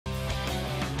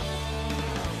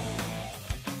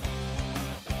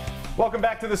Welcome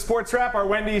back to the Sports Wrap, our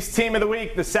Wendy's Team of the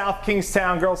Week, the South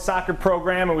Kingstown girls soccer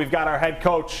program, and we've got our head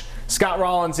coach, Scott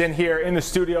Rollins, in here in the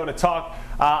studio to talk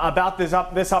about this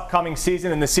upcoming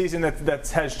season and the season that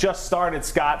has just started.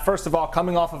 Scott, first of all,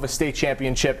 coming off of a state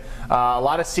championship, a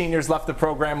lot of seniors left the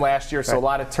program last year, so a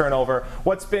lot of turnover.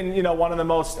 What's been, one of the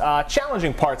most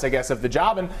challenging parts, I guess, of the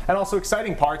job, and also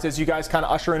exciting parts as you guys kind of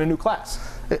usher in a new class?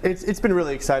 It's been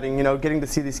really exciting, getting to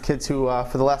see these kids who,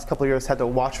 for the last couple of years, had to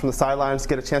watch from the sidelines,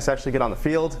 get a chance to actually get on the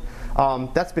field.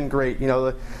 That's been great.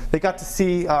 They got to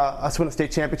see us win a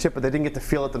state championship, but they didn't get to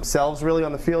feel it themselves really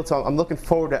on the field. So I'm looking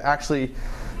forward to actually,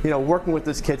 working with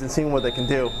these kids and seeing what they can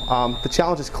do. The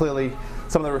challenge is clearly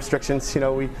some of the restrictions.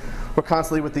 We're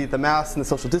constantly with the masks and the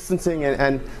social distancing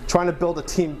and trying to build a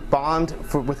team bond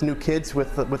with new kids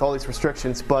with all these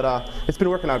restrictions. But it's been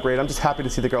working out great. I'm just happy to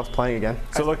see the girls playing again.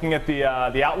 So looking at the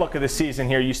outlook of the season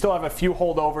here, you still have a few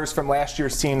holdovers from last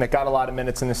year's team that got a lot of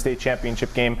minutes in the state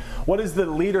championship game. What has the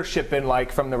leadership been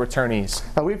like from the returnees?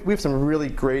 We have some really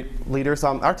great leaders.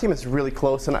 Our team is really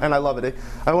close, and I love it.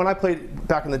 When I played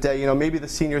back in the day, maybe the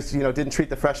seniors didn't treat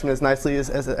the freshmen as nicely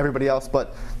as everybody else,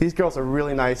 but these girls are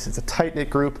really nice. It's a tight-knit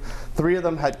group. 3 of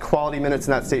them had quality minutes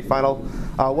in that state final.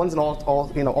 One's an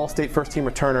all-state first-team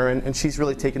returner, and she's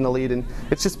really taken the lead. And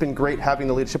it's just been great having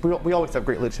the leadership. We always have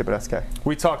great leadership at SK.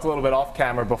 We talked a little bit off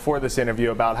camera before this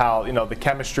interview about how the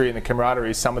chemistry and the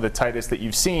camaraderie is some of the tightest that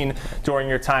you've seen during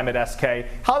your time at SK.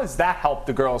 How does that help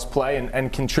the girls play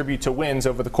and contribute to wins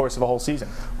over the course of a whole season?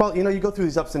 Well, you go through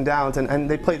these ups and downs, and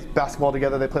they play basketball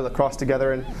together, they play lacrosse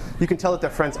together, and you can tell that they're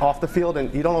friends off the field,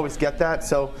 and you don't always get that.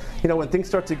 So when things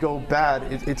start to go bad,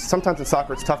 it's sometimes in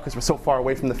soccer it's tough because we're so far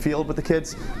away from the field with the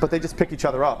kids, but they just pick each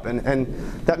other up, and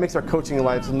that makes our coaching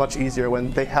lives much easier when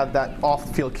they have that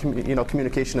off-field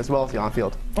communication as well as the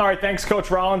on-field. All right, thanks,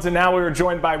 Coach Rollins. And now we were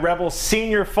joined by Rebels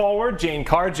senior forward Jane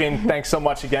Carr. Jane, thanks so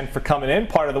much again for coming in,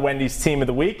 part of the Wendy's Team of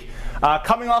the Week.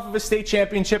 Coming off of a state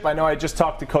championship, I know I just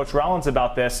talked to Coach Rollins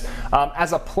about this.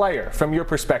 As a player, from your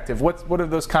perspective, what have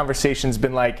those conversations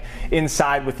been like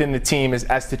inside within the team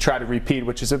as to try to repeat,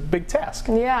 which is a big task?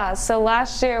 Yeah, so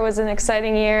last year was an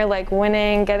exciting year, like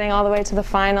winning, getting all the way to the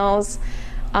finals.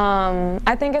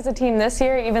 I think as a team this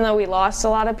year, even though we lost a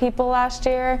lot of people last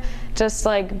year, just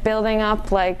like building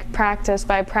up like practice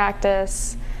by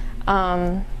practice,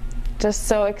 just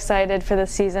so excited for the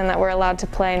season that we're allowed to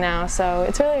play now. So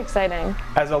it's really exciting.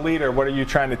 As a leader, what are you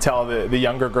trying to tell the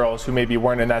younger girls who maybe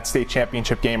weren't in that state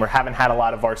championship game or haven't had a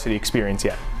lot of varsity experience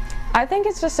yet? I think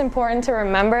it's just important to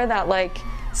remember that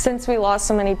since we lost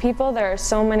so many people, there are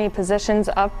so many positions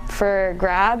up for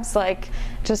grabs.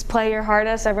 Just play your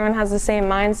hardest. Everyone has the same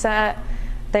mindset.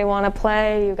 They want to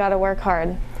play. You got to work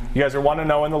hard. You guys are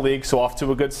 1-0 in the league, so off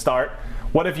to a good start.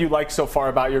 What have you liked so far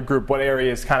about your group? What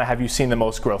areas have you seen the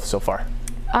most growth so far?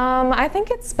 I think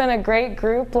it's been a great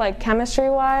group,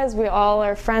 chemistry-wise. We all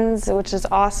are friends, which is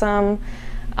awesome.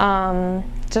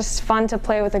 Just fun to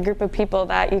play with a group of people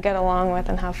that you get along with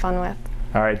and have fun with.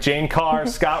 All right, Jane Carr,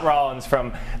 Scott Rollins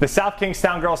from the South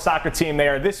Kingstown girls soccer team. They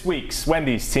are this week's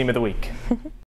Wendy's Team of the Week.